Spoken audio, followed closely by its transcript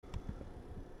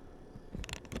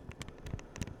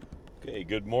Okay,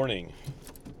 good morning.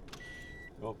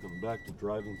 Welcome back to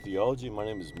Driving Theology. My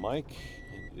name is Mike,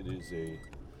 and it is a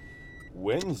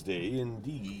Wednesday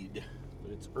indeed,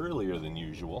 but it's earlier than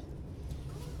usual.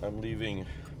 I'm leaving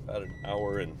about an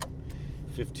hour and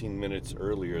 15 minutes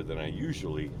earlier than I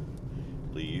usually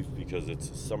leave because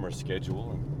it's a summer schedule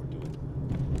and we're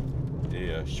doing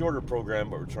a shorter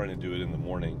program, but we're trying to do it in the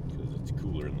morning because it's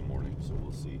cooler in the morning. So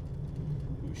we'll see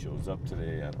who shows up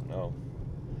today. I don't know.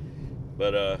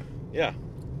 But yeah.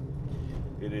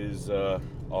 It is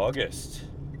August.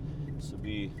 This will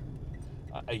be.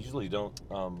 I usually don't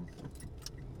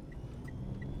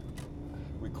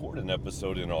record an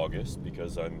episode in August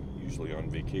because I'm usually on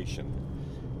vacation,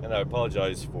 and I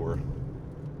apologize for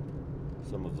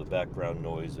some of the background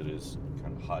noise. It is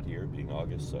kind of hot here, being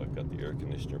August, so I've got the air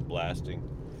conditioner blasting,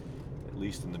 at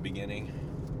least in the beginning.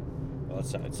 Well,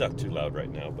 it's not too loud right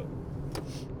now, but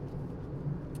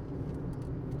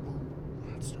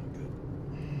that's not good.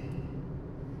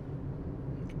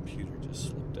 Computer just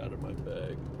slipped out of my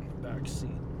bag in the back seat.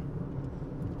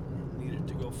 Needed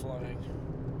to go flying.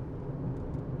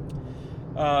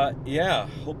 Yeah,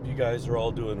 hope you guys are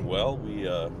all doing well. We,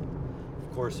 of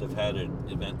course, have had an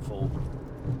eventful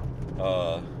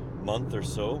month or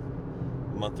so.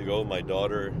 A month ago, my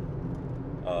daughter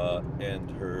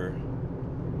and her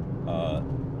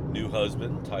new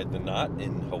husband tied the knot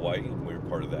in Hawaii, and we were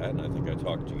part of that, and I think I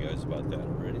talked to you guys about that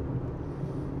already.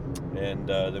 And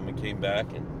then we came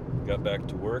back and got back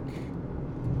to work,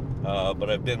 but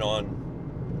I've been on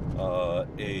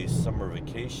a summer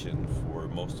vacation for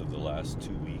most of the last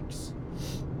 2 weeks.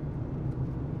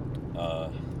 I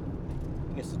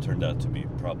guess it turned out to be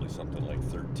probably something like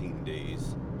 13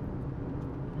 days.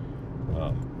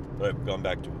 But I've gone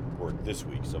back to work this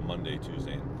week, so Monday,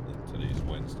 Tuesday, and today's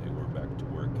Wednesday. We're back to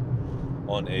work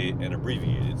on an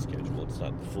abbreviated schedule. It's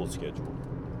not the full schedule.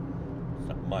 It's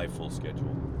not my full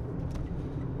schedule.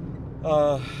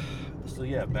 So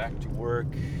yeah, back to work,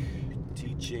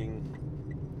 teaching,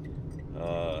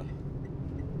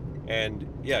 and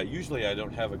yeah, usually I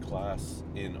don't have a class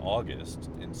in August,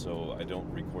 and so I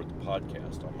don't record the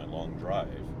podcast on my long drive,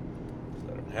 because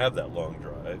I don't have that long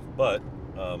drive, but,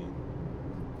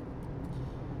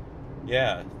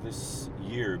 yeah, this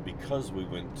year, because we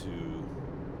went to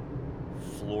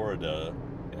Florida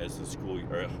as a school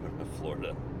year,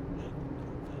 Florida,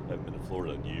 I haven't been to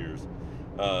Florida in years.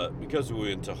 Because we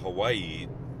went to Hawaii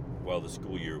while the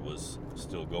school year was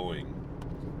still going,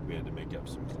 we had to make up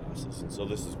some classes. And so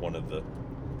this is one of the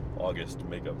August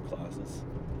makeup classes.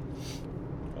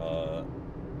 I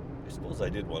suppose I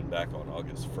did one back on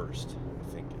August 1st, I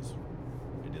think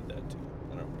I did that too.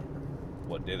 I don't remember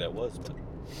what day that was, but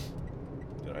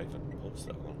did I even post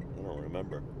that one? I don't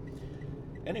remember.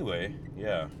 Anyway,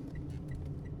 yeah.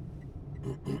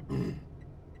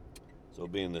 So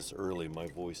being this early, my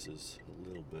voice is a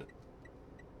little bit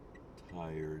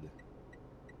tired.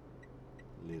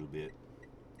 A little bit.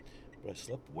 But I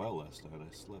slept well last night.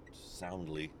 I slept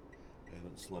soundly. I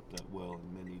haven't slept that well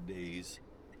in many days.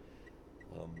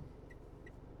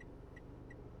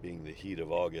 Being the heat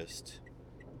of August,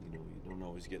 you don't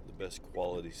always get the best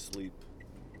quality sleep.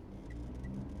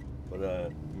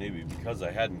 But maybe because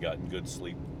I hadn't gotten good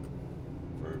sleep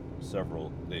for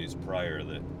several days prior,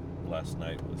 that last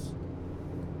night was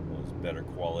better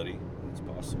quality. It's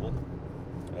possible.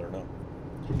 I don't know.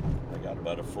 I got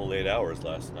about a full 8 hours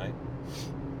last night.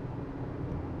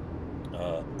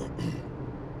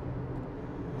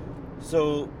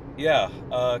 So yeah,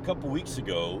 a couple weeks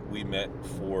ago we met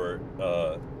for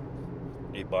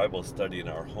a Bible study in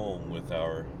our home with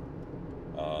our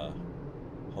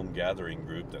home gathering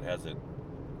group that hasn't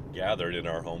gathered in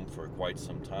our home for quite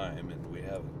some time, and we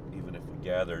haven't, even if we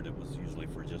gathered, it was usually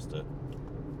for just a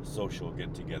social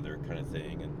get-together kind of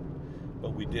thing,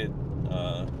 but we did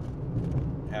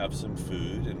have some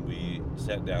food, and we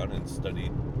sat down and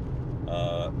studied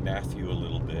Matthew a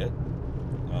little bit.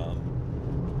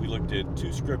 We looked at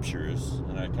two scriptures,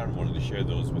 and I kind of wanted to share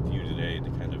those with you today to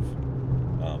kind of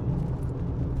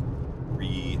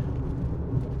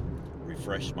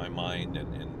refresh my mind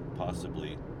and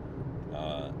possibly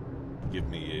give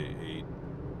me a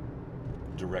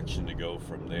direction to go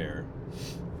from there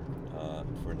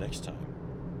for next time.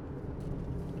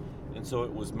 And so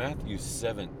it was Matthew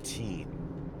 17.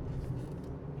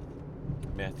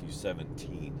 Matthew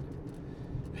 17.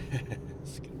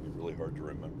 It's going to be really hard to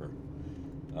remember.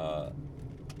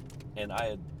 And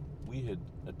we had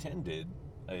attended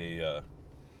a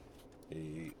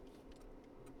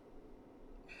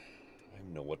I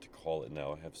don't know what to call it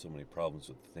now. I have so many problems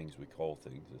with the things we call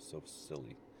things. It's so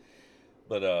silly.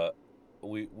 But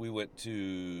we went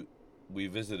to we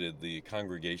visited the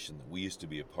congregation that we used to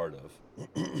be a part of.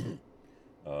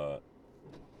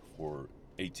 For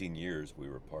 18 years, we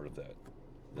were part of that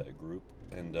group,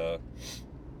 and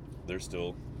they're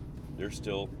still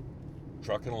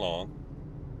trucking along.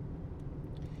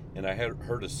 And I had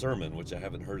heard a sermon, which I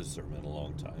haven't heard a sermon in a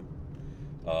long time,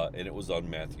 and it was on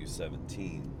Matthew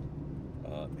 17.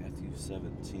 Matthew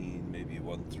 17, maybe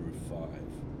 1 through 5.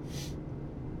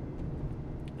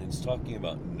 And it's talking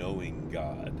about knowing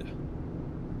God.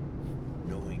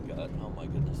 Knowing God. Oh my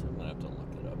goodness, I'm going to have to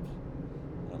look it up.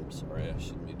 I'm sorry, I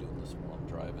shouldn't be doing this while I'm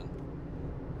driving.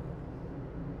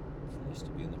 It's nice to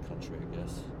be in the country, I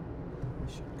guess.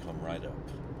 It should come right up.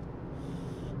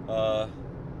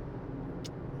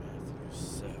 Matthew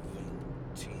 17.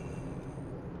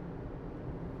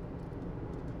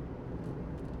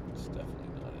 It's definitely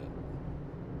not it.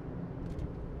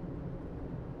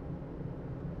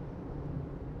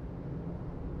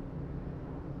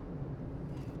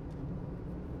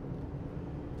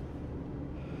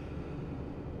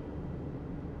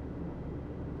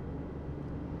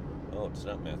 Oh, it's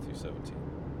not Matthew 17.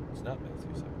 It's not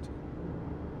Matthew 17.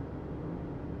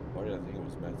 Why did I think it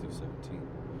was Matthew 17?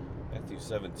 Matthew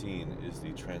 17 is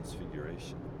the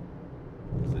Transfiguration.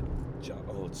 Is it John?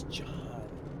 Oh, it's John.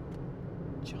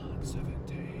 John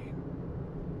 17.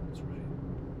 That's right.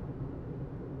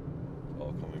 It's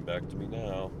all coming back to me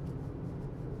now.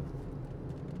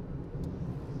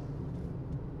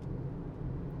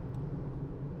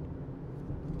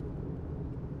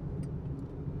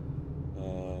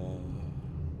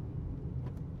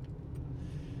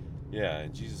 Yeah,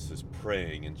 and Jesus is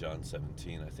praying in John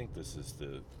 17. I think this is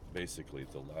basically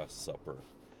the Last Supper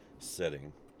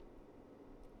setting.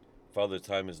 Father, the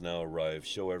time has now arrived.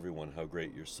 Show everyone how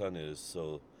great your Son is.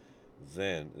 So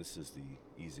then, this is the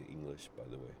easy English, by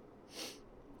the way.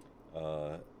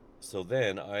 So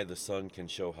then, I, the Son, can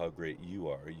show how great you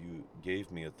are. You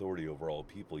gave me authority over all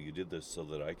people. You did this so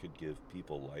that I could give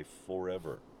people life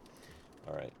forever.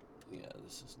 All right. Yeah,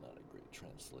 this is not a great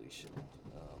translation.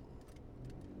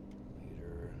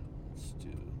 Let's do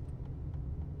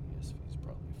ESV's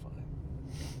probably fine.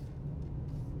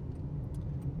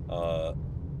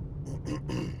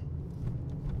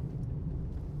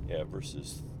 Yeah, verse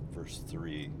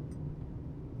 3,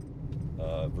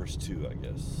 verse 2, I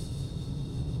guess.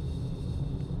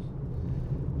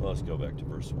 Well, let's go back to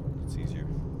verse 1. It's easier.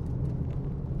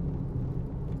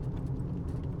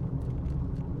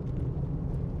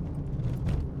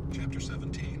 Chapter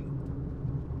 17.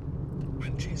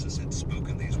 When Jesus had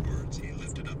spoken these words, he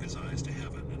lifted up his eyes to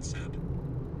heaven and said,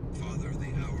 Father,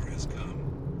 the hour has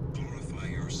come. Glorify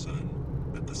your Son,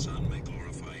 that the Son may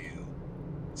glorify you,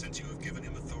 since you have given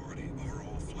him authority over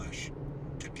all flesh,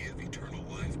 to give eternal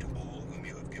life to all whom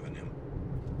you have given him.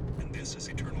 And this is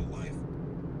eternal life,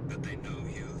 that they know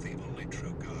you, the only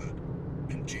true God,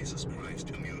 and Jesus Christ,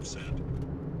 whom you have sent.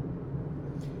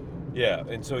 Yeah,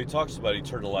 and so he talks about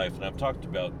eternal life, and I've talked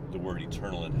about the word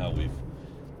eternal and how we've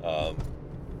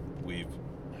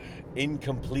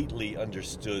incompletely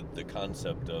understood the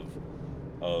concept of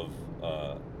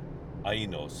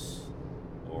ainos,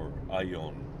 or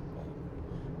aion,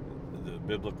 the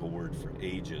biblical word for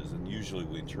ages, and usually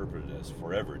we interpret it as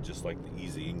forever, just like the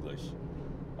easy English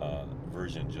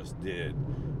version just did.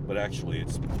 But actually,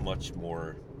 it's much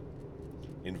more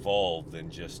involved than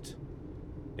just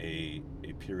a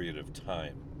period of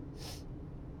time,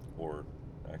 or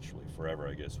actually forever,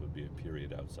 I guess, would be a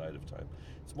period outside of time.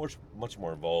 It's much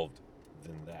more involved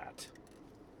than that.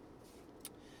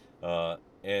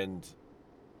 And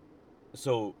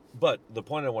so, but the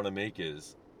point I want to make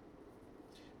is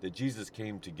that Jesus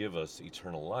came to give us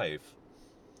eternal life,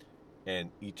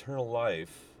 and eternal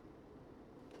life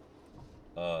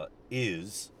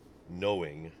is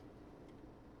knowing,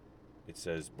 it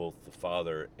says, both the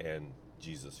Father and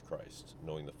Jesus Christ,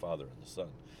 knowing the Father and the Son.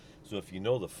 So if you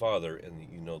know the Father and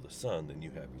you know the Son, then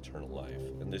you have eternal life.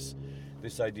 And this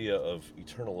idea of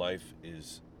eternal life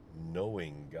is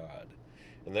knowing God.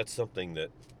 And that's something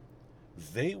that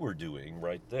they were doing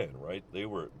right then, right? They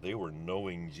were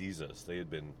knowing Jesus. They had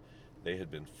been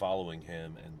following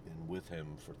him and been with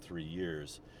him for 3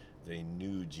 years. They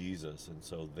knew Jesus, and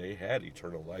so they had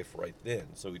eternal life right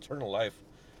then. So eternal life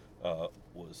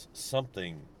was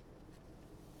something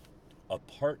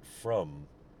apart from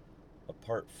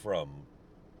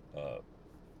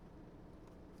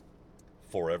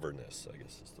foreverness, I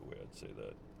guess is the way I'd say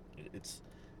that.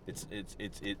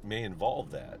 It may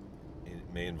involve that.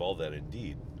 It may involve that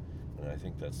indeed, and I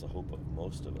think that's the hope of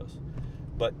most of us.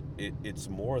 But it's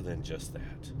more than just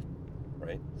that,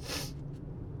 right?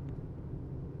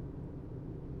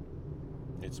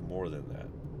 It's more than that.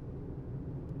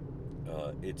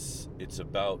 It's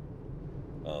about,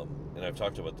 and I've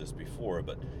talked about this before,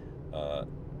 but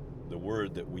the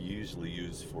word that we usually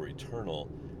use for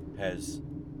eternal has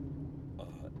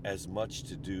as much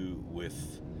to do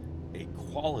with a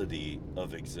quality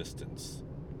of existence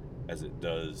as it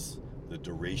does the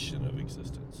duration of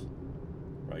existence,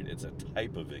 right? It's a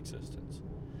type of existence.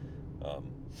 All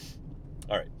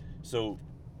right, so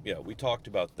yeah, we talked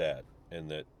about that,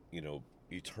 and that,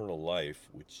 eternal life,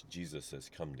 which Jesus has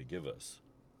come to give us,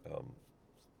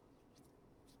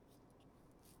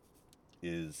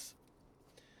 is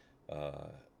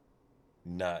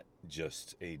not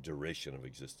just a duration of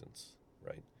existence,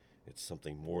 right? It's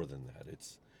something more than that.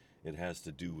 It has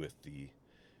to do with the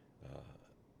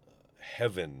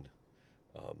heaven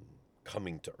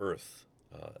coming to earth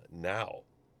now,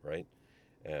 right?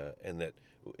 And that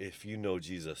if you know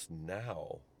Jesus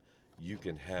now, you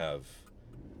can have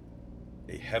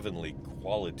a heavenly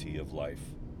quality of life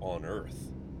on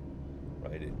earth,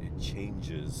 right? It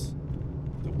changes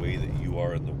the way that you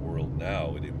are in the world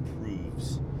now. It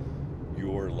improves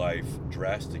your life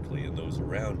drastically and those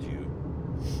around you,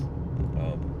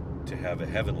 to have a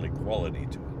heavenly quality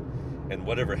to it. And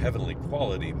whatever heavenly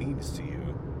quality means to you,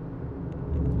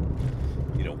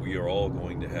 we are all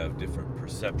going to have different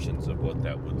perceptions of what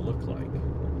that would look like,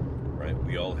 right?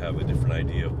 We all have a different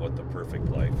idea of what the perfect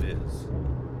life is.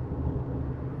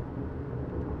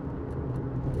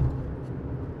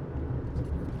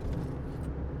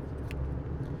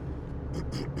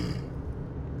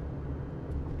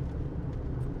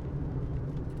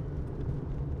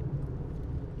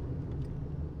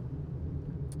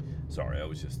 Sorry, I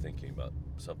was just thinking about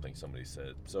something somebody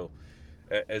said. So,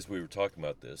 as we were talking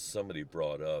about this, somebody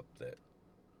brought up that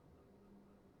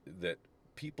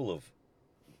people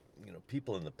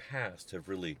in the past have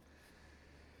really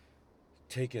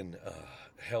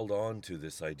held on to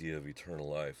this idea of eternal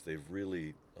life. They've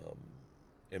really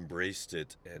embraced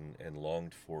it and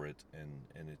longed for it,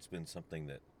 and it's been something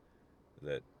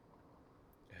that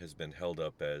has been held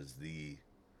up as the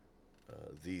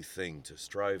thing to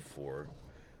strive for.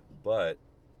 But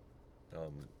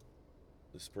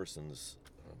this person's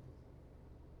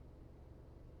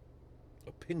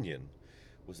opinion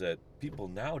was that people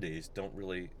nowadays don't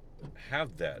really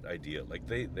have that idea. Like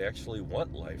they actually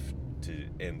want life to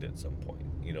end at some point.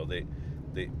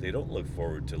 They don't look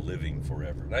forward to living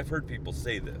forever. And I've heard people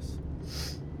say this,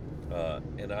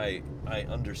 and I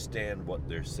understand what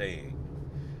they're saying.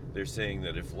 They're saying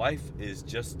that if life is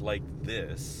just like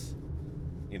this,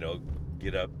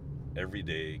 get up every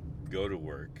day, go to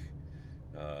work,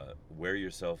 wear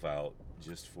yourself out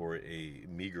just for a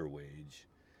meager wage,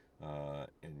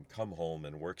 and come home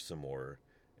and work some more,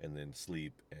 and then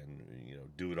sleep and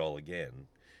do it all again.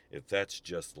 If that's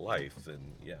just life,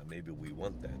 then yeah, maybe we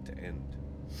want that to end.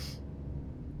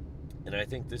 And I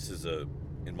think this is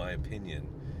in my opinion,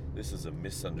 this is a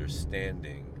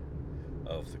misunderstanding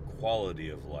of the quality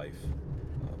of life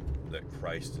that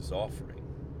Christ is offering.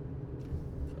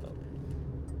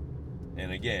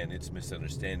 And again, it's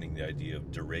misunderstanding the idea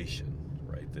of duration,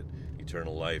 right? That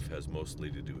eternal life has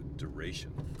mostly to do with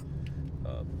duration.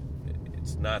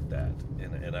 It's not that,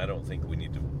 and I don't think we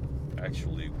need to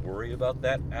actually worry about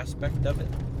that aspect of it.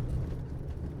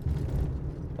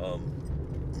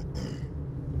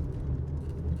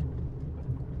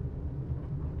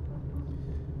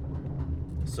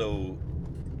 So,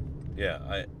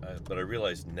 yeah, but I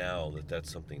realize now that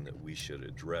that's something that we should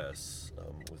address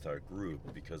with our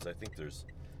group, because I think there's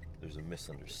a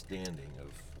misunderstanding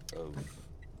of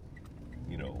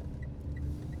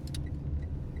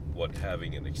what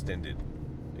having an extended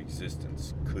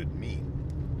existence could mean.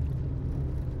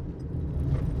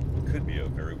 It could be a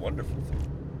very wonderful thing.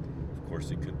 Of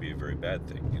course, it could be a very bad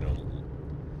thing.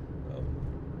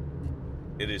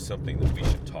 It is something that we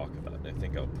should talk about, and I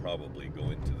think I'll probably go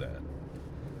into that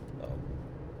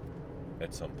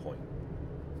at some point.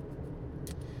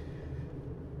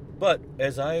 But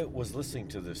as I was listening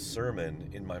to this sermon,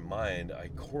 in my mind, I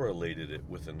correlated it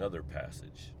with another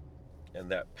passage. And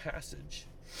that passage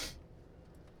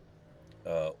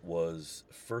was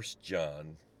 1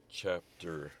 John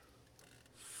chapter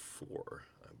 4,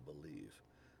 I believe.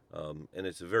 And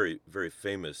it's a very, very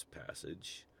famous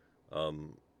passage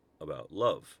about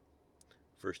love.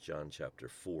 1 John chapter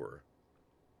 4.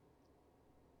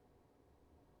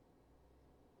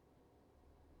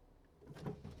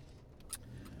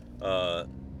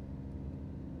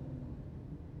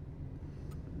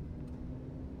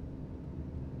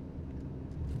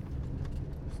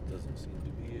 This doesn't seem to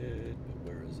be it, but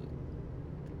where is it?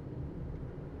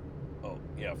 Oh,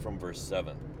 yeah, from verse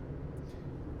 7.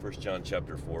 1 John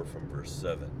chapter 4 from verse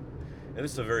 7. And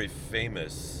this is a very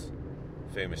famous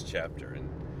famous chapter. And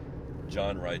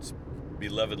John writes,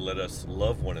 "Beloved, let us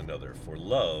love one another, for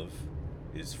love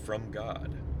is from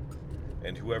God.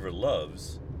 And whoever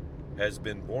loves has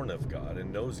been born of God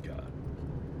and knows God.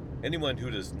 Anyone who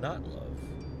does not love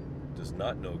does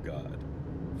not know God,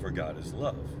 for God is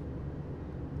love."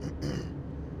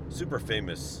 Super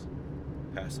famous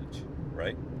passage,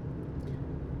 right?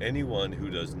 Anyone who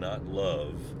does not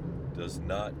love does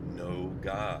not know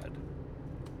God.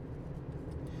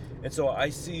 And so I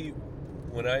see,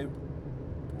 when I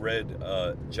read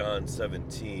John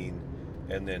 17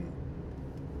 and then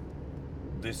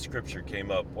this scripture came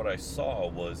up, what I saw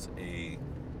was a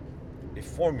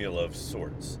formula of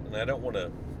sorts. And I don't want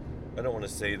to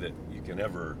say that you can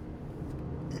ever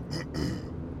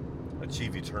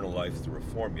achieve eternal life through a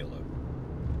formula.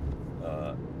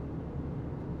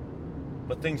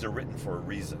 But things are written for a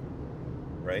reason,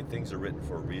 right? Things are written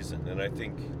for a reason. And I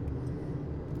think,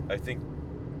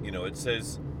 it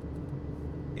says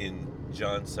in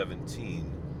John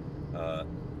 17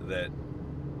 that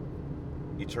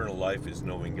eternal life is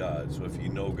knowing God. So if you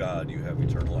know God, you have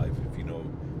eternal life. If you know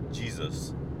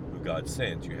Jesus, who God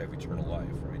sent, you have eternal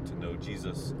life, right? To know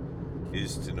Jesus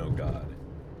is to know God,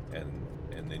 and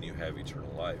then you have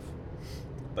eternal life.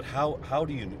 But how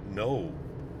do you know?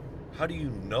 How do you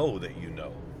know that you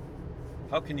know?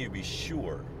 How can you be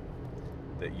sure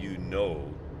that you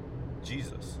know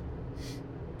Jesus,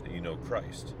 that you know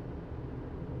Christ?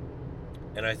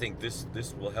 And I think this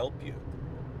will help you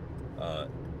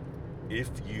if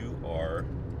you are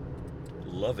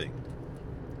loving.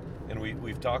 And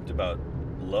we've talked about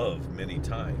love many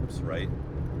times, right?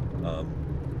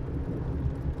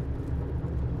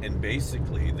 And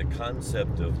basically the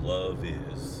concept of love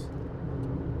is,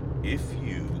 if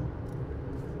you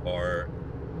are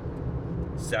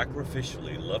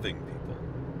sacrificially loving people,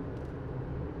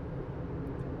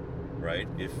 right?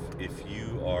 If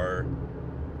you are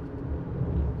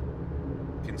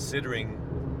considering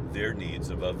their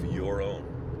needs above your own,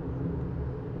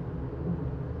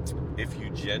 if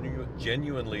you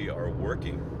genuinely are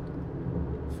working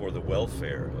for the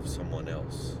welfare of someone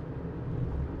else,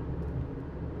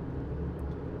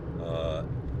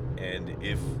 and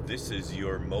if this is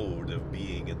your mode of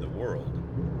being in the world,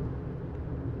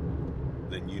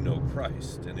 then you know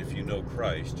Christ. And if you know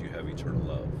Christ, you have eternal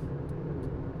love,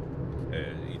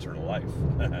 eternal life.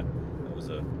 That was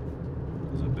a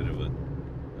bit of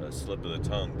a slip of the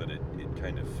tongue, but it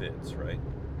kind of fits, right?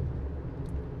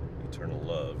 Eternal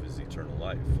love is eternal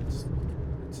life.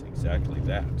 It's exactly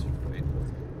that, right?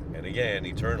 And again,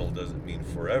 eternal doesn't mean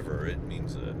forever. It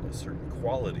means a certain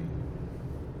quality.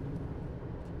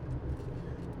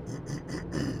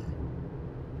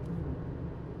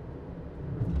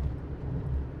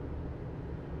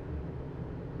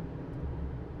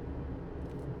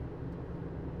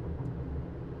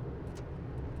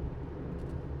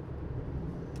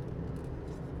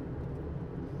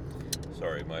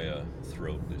 Sorry, my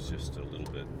throat is just a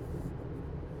little bit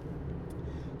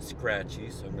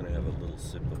scratchy, so I'm going to have a little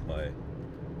sip of my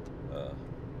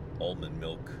almond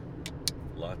milk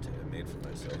latte I made for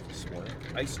myself this morning.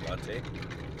 Iced latte.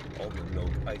 Almond milk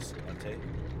iced latte.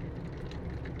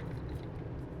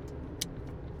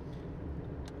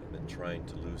 I've been trying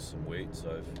to lose some weight,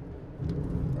 so I've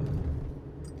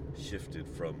shifted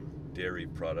from dairy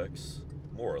products,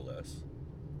 more or less,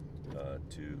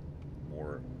 to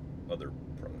more other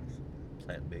products,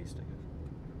 plant-based, I guess.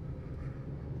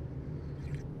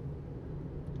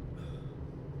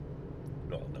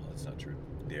 No, that's not true.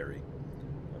 Dairy.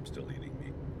 I'm still eating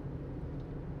meat.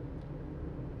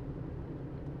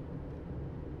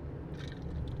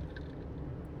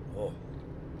 Oh.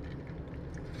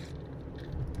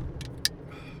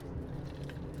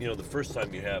 The first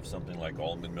time you have something like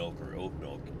almond milk or oat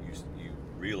milk, you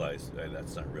realize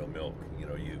that's not real milk.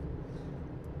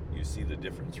 You see the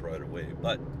difference right away.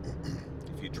 But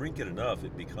if you drink it enough,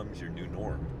 it becomes your new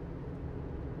norm.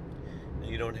 And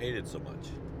you don't hate it so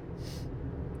much.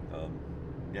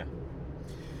 Yeah.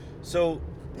 So,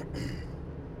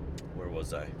 where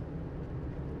was I?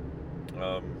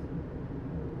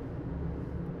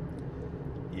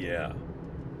 Yeah.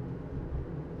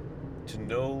 To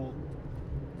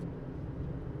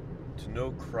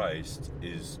know Christ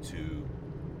is to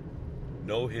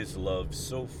know his love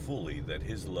so fully that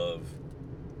his love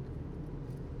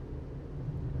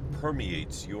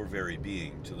permeates your very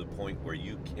being to the point where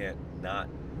you can't not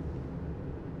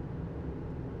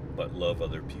but love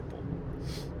other people.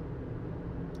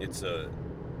 It's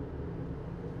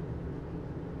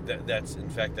that's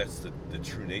the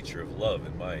true nature of love,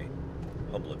 in my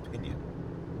humble opinion.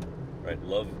 Right?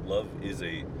 Love is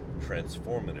a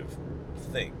transformative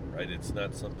thing, right? It's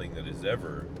not something that is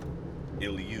ever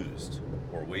ill-used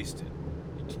or wasted.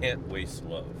 You can't waste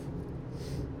love.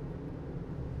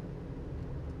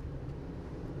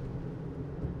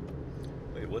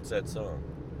 Wait, what's that song?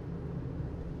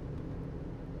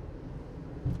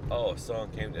 Oh, a song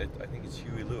came, I think it's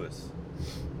Huey Lewis.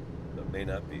 But may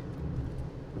not be.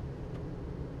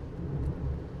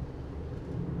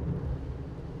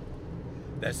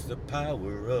 That's the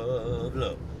power of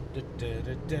love. Da, da,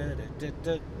 da, da, da,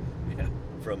 da. Yeah,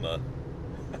 from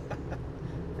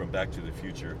from Back to the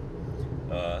Future.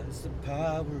 It's the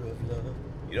power of love.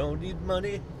 You don't need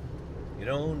money. You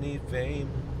don't need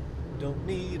fame. Don't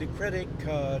need a credit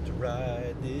card to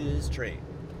ride this train.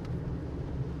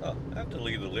 Oh, I have to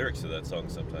look at the lyrics of that song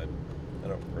sometime. I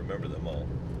don't remember them all.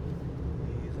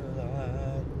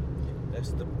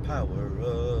 That's the power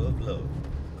of love.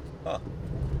 Huh.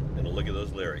 And look at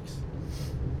those lyrics.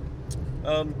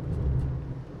 But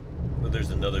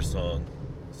there's another song,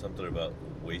 something about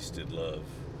wasted love,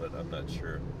 but I'm not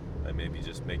sure. I may be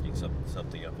just making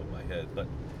something up in my head. But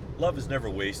love is never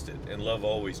wasted, and love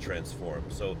always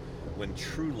transforms. So when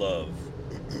true love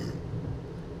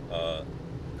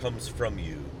comes from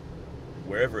you,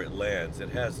 wherever it lands, it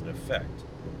has an effect.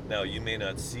 Now, you may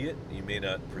not see it, you may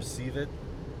not perceive it,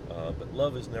 but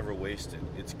love is never wasted.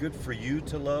 It's good for you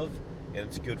to love, and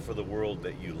it's good for the world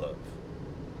that you love.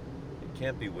 It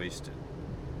can't be wasted.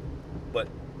 But,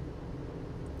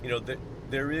 you know,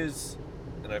 there is,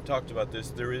 and I've talked about this,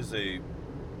 there is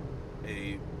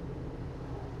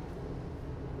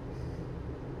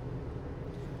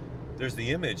there's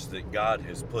the image that God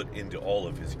has put into all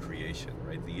of his creation,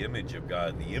 right? The image of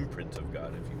God, the imprint of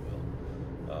God, if you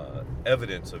will.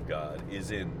 Evidence of God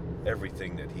is in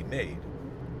everything that he made,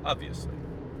 obviously,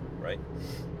 right?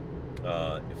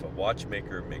 If a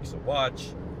watchmaker makes a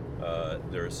watch,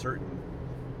 there are certain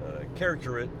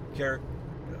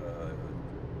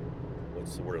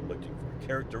what's the word I'm looking for?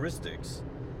 Characteristics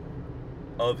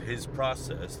of his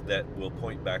process that will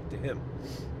point back to him.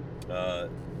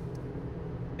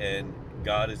 And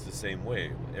God is the same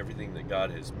way. Everything that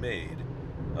God has made,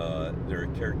 there are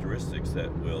characteristics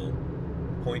that will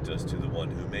point us to the one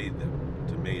who made them,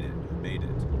 who made it,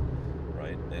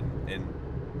 right? And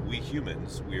we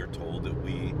humans, we are told that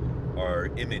we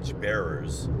are image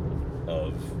bearers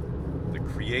of the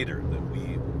Creator, that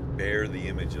we bear the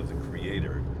image of the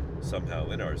Creator somehow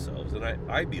in ourselves. And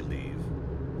I believe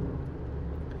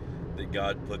that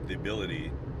God put the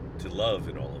ability to love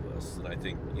in all of us. And I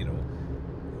think, you know,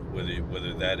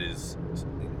 whether that is,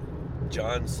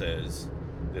 John says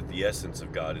that the essence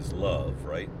of God is love,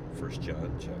 right? 1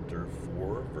 John chapter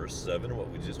 4, verse 7, what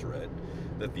we just read,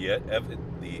 that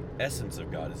the essence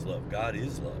of God is love. God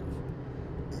is love.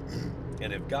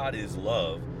 And if God is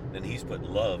love, then he's put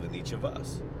love in each of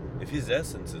us. If his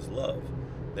essence is love,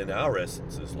 then our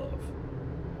essence is love.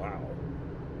 Wow.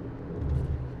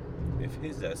 If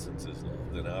his essence is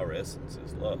love, then our essence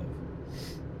is love.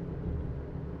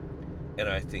 And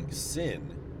I think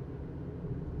sin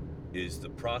is the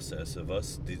process of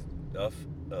us,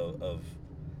 of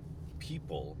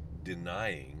people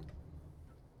denying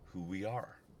who we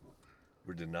are.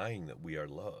 We're denying that we are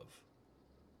love.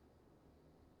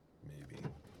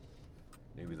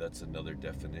 Maybe that's another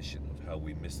definition of how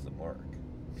we miss the mark.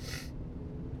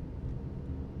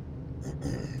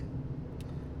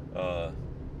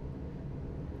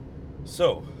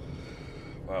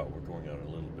 Wow, we're going on a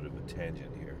little bit of a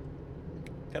tangent here.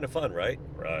 Kind of fun, right?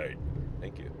 Right.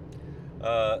 Thank you.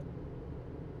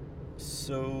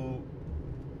 So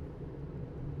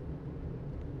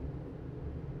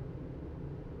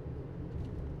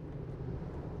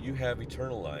you have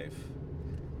eternal life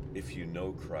if you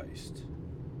know Christ.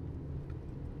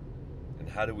 And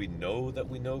how do we know that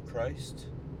we know Christ?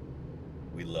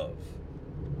 We love.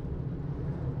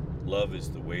 Love is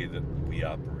the way that we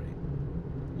operate.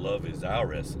 Love is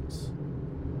our essence.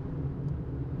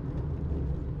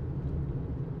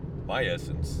 My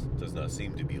essence does not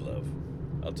seem to be love.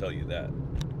 I'll tell you that.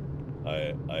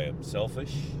 I am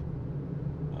selfish.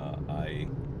 I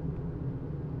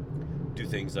do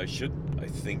things I shouldn't. I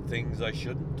think things I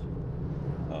shouldn't.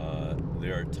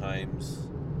 There are times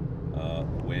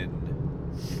when,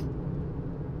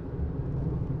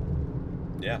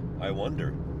 I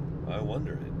wonder,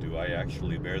 do I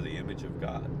actually bear the image of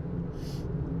God?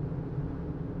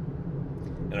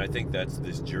 And I think that's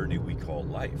this journey we call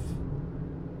life.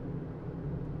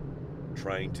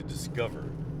 Trying to discover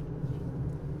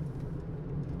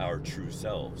our true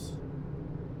selves.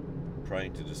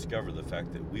 Trying to discover the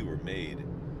fact that we were made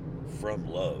from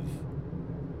love,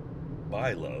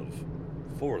 by love,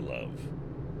 for love.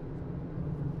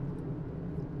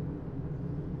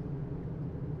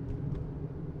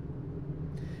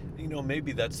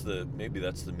 maybe that's the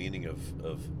meaning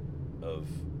of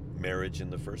marriage in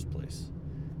the first place,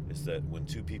 is that when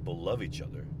two people love each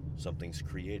other, something's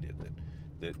created.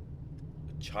 That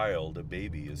a child, a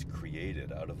baby, is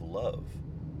created out of love.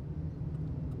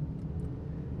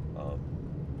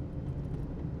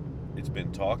 It's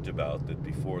been talked about that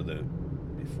before the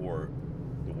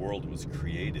world was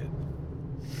created,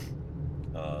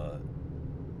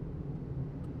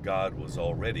 God was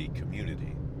already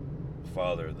community.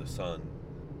 Father, the Son,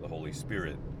 the Holy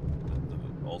Spirit,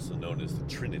 also known as the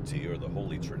Trinity or the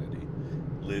Holy Trinity,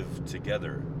 lived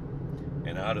together.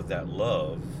 And out of that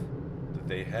love that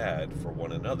they had for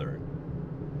one another,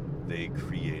 they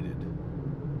created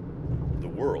the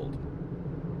world.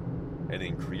 And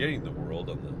in creating the world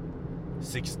on the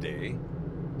sixth day,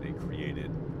 they created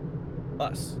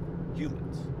us,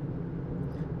 humans.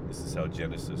 This is how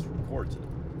Genesis records it.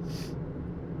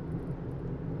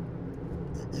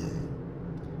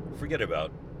 Forget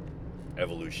about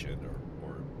evolution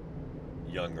or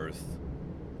young Earth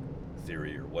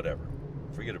theory or whatever.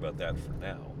 Forget about that for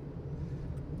now.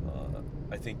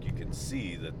 I think you can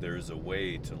see that there's a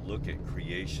way to look at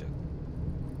creation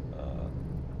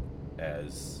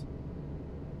as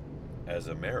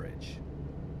a marriage,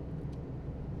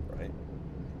 right?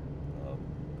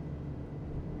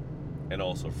 And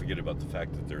also forget about the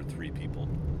fact that there are three people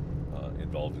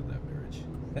involved in that marriage.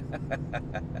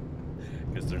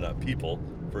 Because they're not people,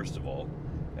 first of all,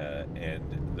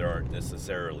 and there aren't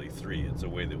necessarily three. It's a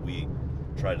way that we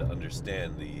try to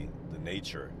understand the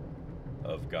nature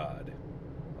of God.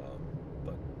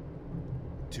 But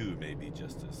two may be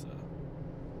just as...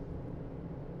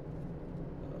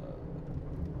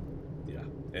 yeah,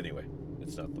 anyway,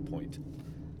 it's not the point,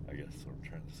 I guess, what I'm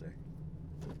trying to say.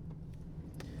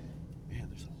 Man,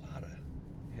 there's a lot of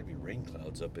heavy rain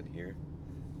clouds up in here.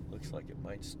 Looks like it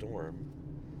might storm,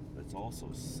 but it's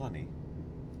also sunny.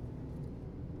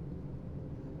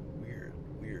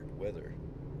 Weird weather.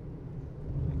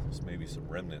 I think there's maybe some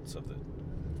remnants of the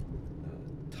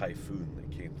typhoon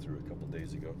that came through a couple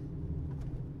days ago.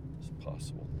 It's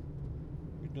possible.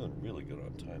 We're doing really good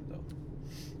on time, though.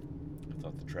 I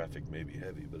thought the traffic may be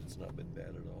heavy, but it's not been bad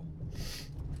at all.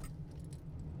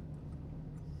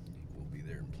 We'll be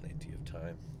there in plenty of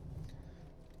time.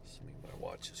 Assuming my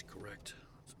watch is correct.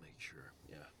 Let's make sure.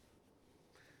 Yeah.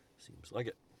 Seems like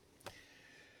it.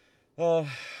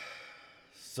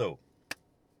 So,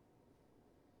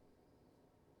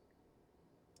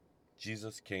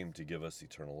 Jesus came to give us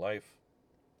eternal life.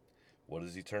 What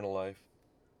is eternal life?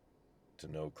 To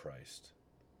know Christ.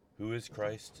 Who is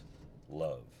Christ?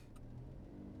 Love.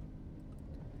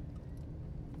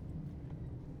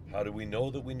 How do we know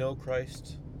that we know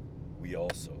Christ? We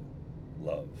also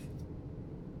love.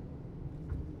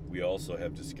 We also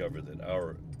have discovered that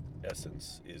our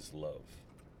essence is love.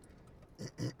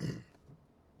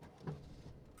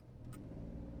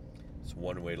 It's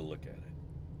one way to look at it.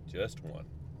 Just one.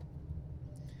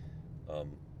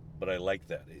 But I like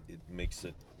that. It makes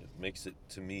it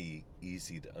to me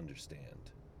easy to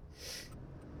understand.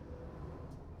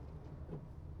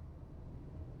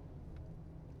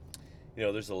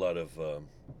 There's a lot of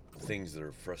things that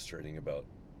are frustrating about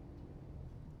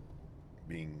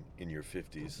being in your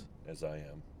 50s, as I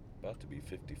am. About to be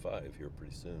 55 here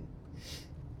pretty soon.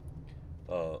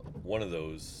 One of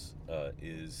those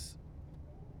is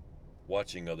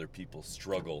watching other people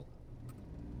struggle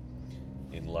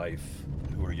in life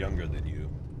who are younger than you.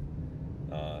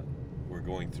 We're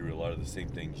going through a lot of the same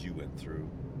things you went through.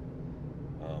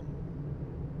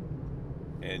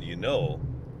 And you know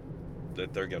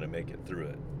that they're going to make it through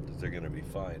it, that they're going to be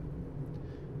fine.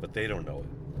 But they don't know it.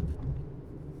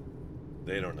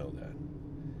 They don't know that.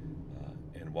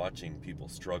 And watching people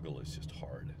struggle is just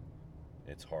hard.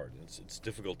 It's hard. It's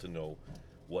difficult to know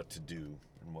what to do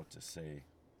and what to say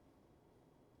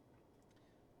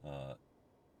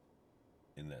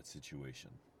in that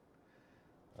situation.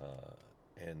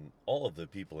 And all of the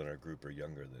people in our group are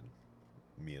younger than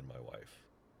me and my wife.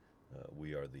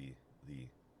 We are the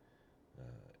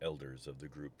elders of the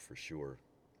group for sure.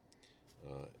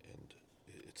 And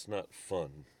it's not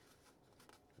fun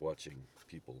watching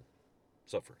people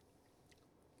suffer.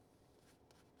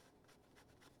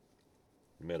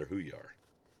 No matter who you are.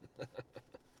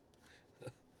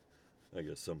 I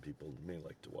guess some people may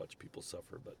like to watch people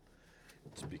suffer, but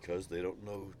it's because they don't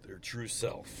know their true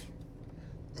self.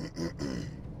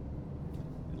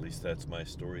 At least that's my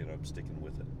story, and I'm sticking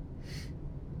with it.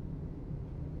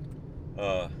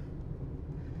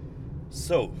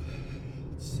 So,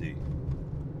 let's see.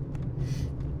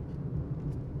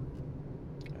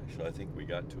 Actually, I think we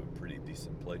got to a pretty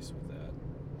decent place with that.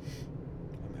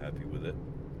 I'm happy with it.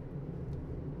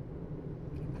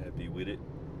 be with it.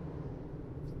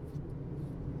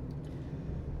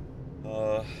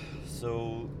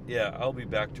 So yeah, I'll be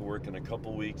back to work in a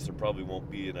couple weeks. There probably won't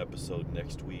be an episode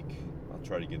next week. I'll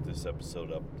try to get this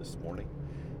episode up this morning.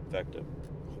 In fact, I'm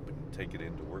hoping to take it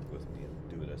in to work with me and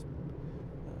do it as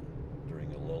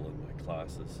during a lull in my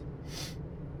classes.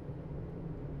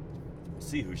 We'll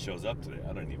see who shows up today.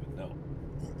 I don't even know.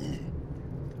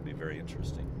 It'll be very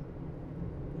interesting.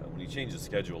 When you change the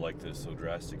schedule like this so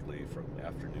drastically from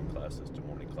afternoon classes to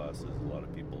morning classes, a lot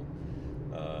of people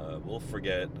will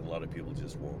forget. A lot of people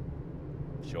just won't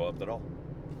show up at all.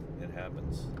 It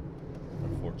happens,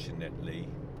 unfortunately.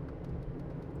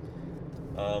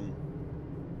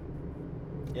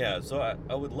 Yeah, so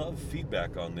I would love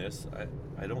feedback on this.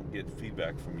 I don't get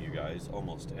feedback from you guys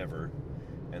almost ever,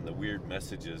 and the weird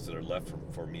messages that are left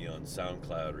for me on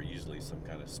SoundCloud are usually some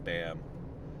kind of spam,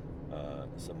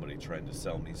 somebody trying to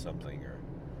sell me something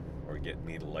or get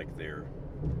me to like their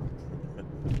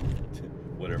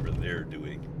whatever they're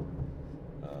doing.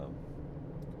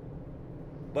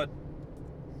 But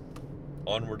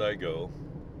onward I go.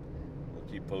 I'll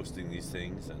keep posting these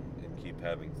things and keep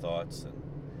having thoughts,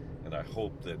 and I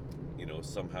hope that,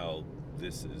 somehow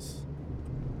this is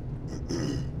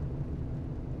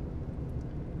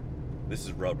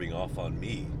rubbing off on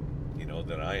me,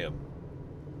 that I am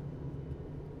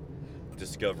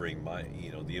discovering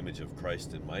the image of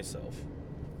Christ in myself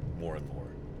more and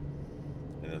more,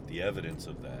 and that the evidence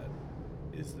of that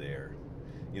is there.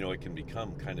 It can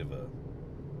become kind of a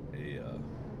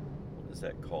what is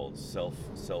that called?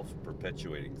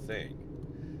 Self-perpetuating thing.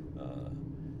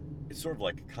 It's sort of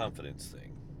like a confidence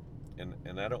thing,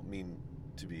 and I don't mean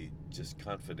to be just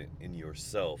confident in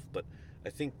yourself, but I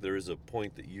think there is a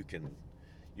point that you can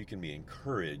be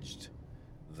encouraged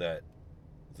that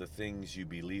the things you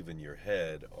believe in your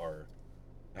head are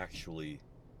actually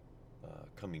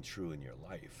coming true in your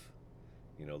life.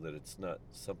 That it's not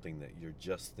something that you're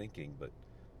just thinking, but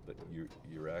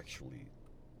you're actually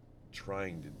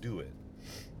trying to do it.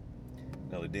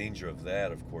 Now, the danger of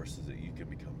that, of course, is that you can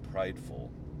become prideful,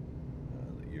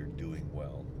 that you're doing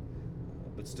well.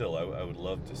 But still, I would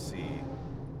love to see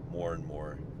more and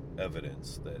more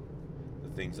evidence that the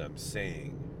things I'm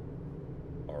saying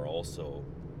are also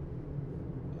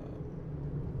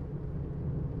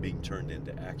being turned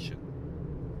into action.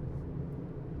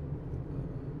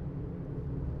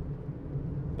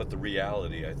 But the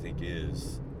reality, I think,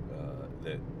 is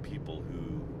that people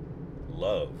who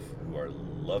are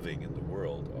loving in the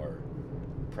world, are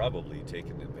probably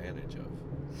taken advantage of.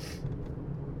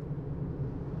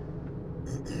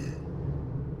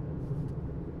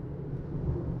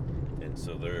 And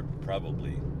so they're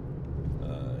probably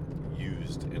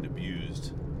used and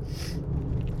abused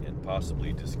and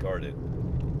possibly discarded.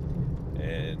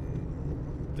 And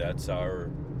that's our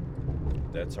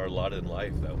lot in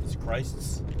life. That was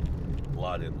Christ's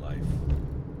lot in life.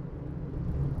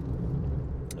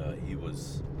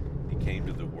 He came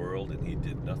to the world and he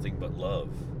did nothing but love.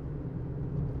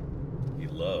 He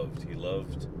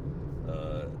loved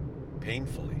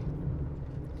painfully,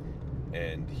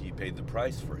 and he paid the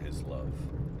price for his love,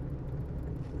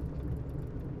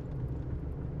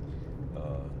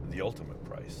 the ultimate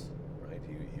price, right?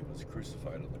 He was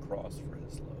crucified on the cross for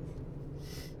his love.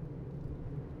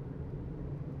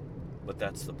 But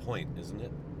that's the point, isn't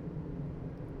it?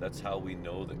 That's how we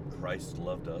know that Christ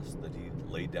loved us, that he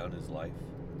laid down his life.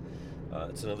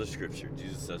 It's another scripture.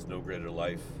 Jesus says, no greater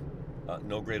love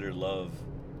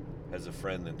has a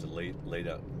friend than to lay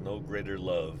down. No greater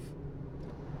love.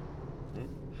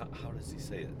 How does he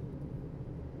say it?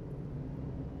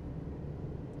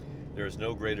 There is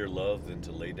no greater love than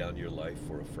to lay down your life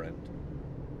for a friend.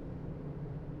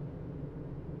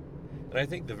 And I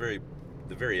think the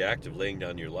very act of laying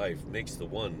down your life makes the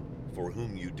one for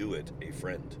whom you do it a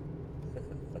friend.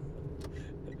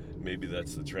 Maybe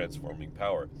that's the transforming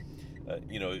power.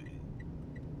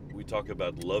 We talk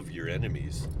about love your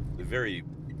enemies. The very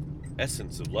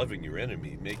essence of loving your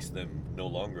enemy makes them no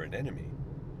longer an enemy.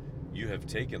 You have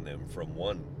taken them from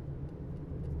one,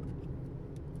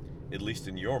 at least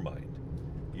in your mind.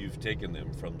 You've taken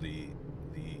them from the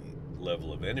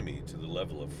level of enemy to the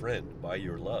level of friend by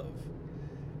your love.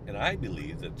 And I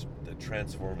believe that the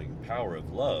transforming power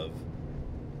of love,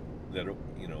 that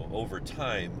over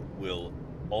time will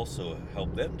also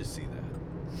help them to see that.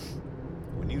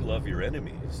 When you love your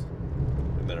enemies,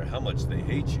 no matter how much they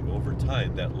hate you, over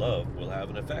time that love will have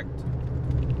an effect.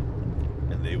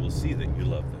 And they will see that you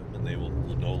love them, and they will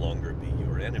no longer be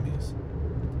your enemies.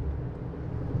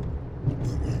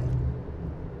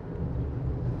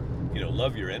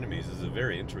 Love your enemies is a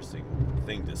very interesting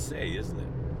thing to say, isn't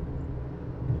it?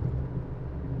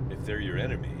 If they're your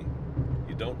enemy,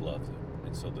 don't love them.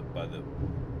 And so that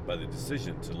by the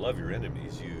decision to love your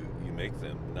enemies, you make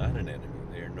them not an enemy.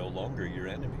 They are no longer your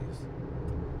enemies.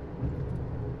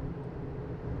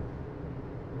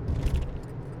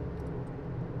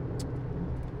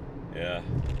 Yeah,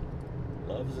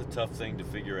 love is a tough thing to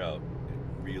figure out.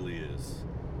 It really is.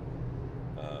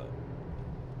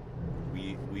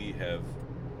 We have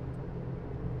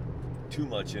too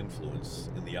much influence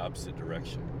in the opposite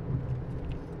direction.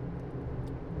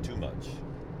 Too much.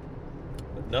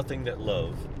 But nothing that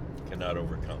love cannot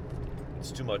overcome.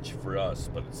 It's too much for us,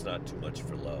 but it's not too much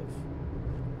for love.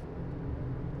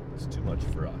 It's too much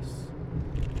for us,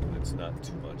 but it's not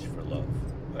too much for love.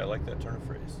 I like that turn of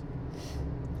phrase.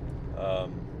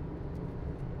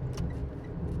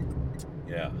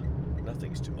 Yeah,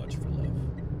 nothing's too much for love.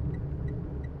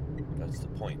 That's the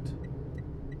point.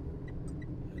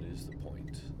 That is the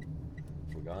point.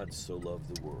 For God so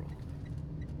loved the world.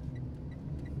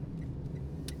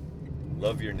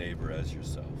 Love your neighbor as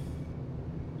yourself.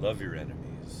 Love your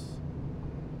enemies.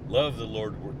 Love the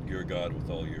Lord your God with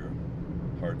all your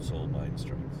heart, soul, mind,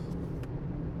 strength.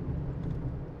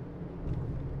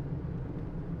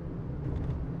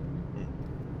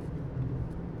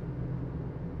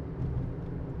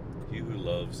 He who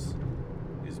loves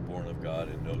is born of God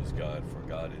and knows God, for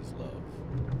God is love.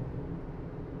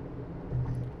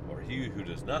 Or he who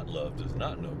does not love does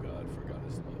not know God, for God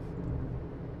is love.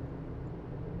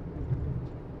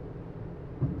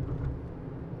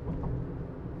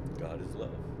 God is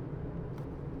love.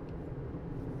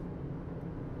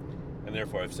 And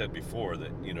therefore, I've said before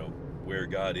that, where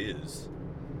God is,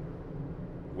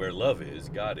 where love is,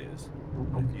 God is.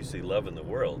 If you see love in the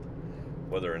world,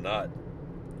 whether or not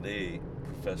they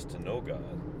profess to know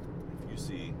God, if you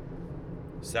see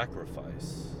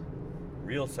sacrifice,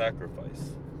 real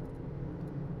sacrifice,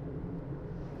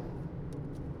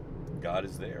 God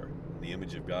is there. The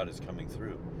image of God is coming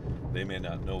through. They may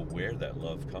not know where that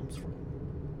love comes from.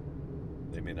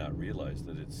 They may not realize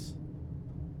that it's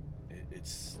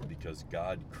because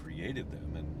God created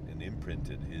them and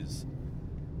imprinted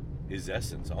his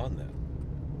essence on them.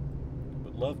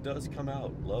 But love does come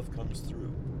out. Love comes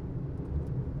through.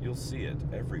 You'll see it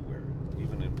everywhere,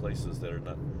 even in places that are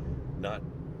not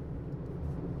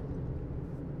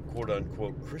quote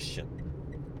unquote Christian.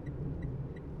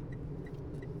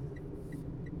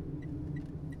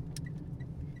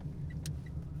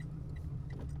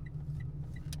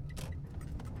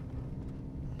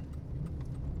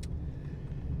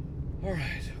 All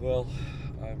right, well,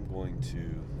 I'm going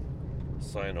to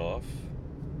sign off.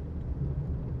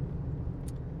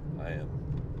 I am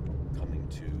coming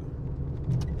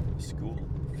to school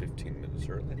 15 minutes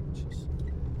early, which is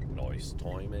nice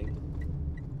timing.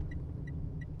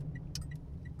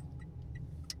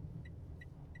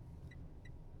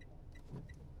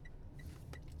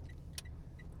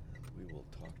 We will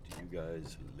talk to you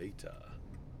guys later.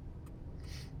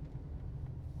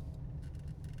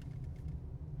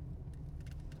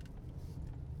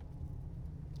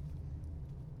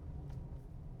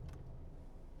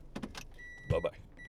 Bye-bye.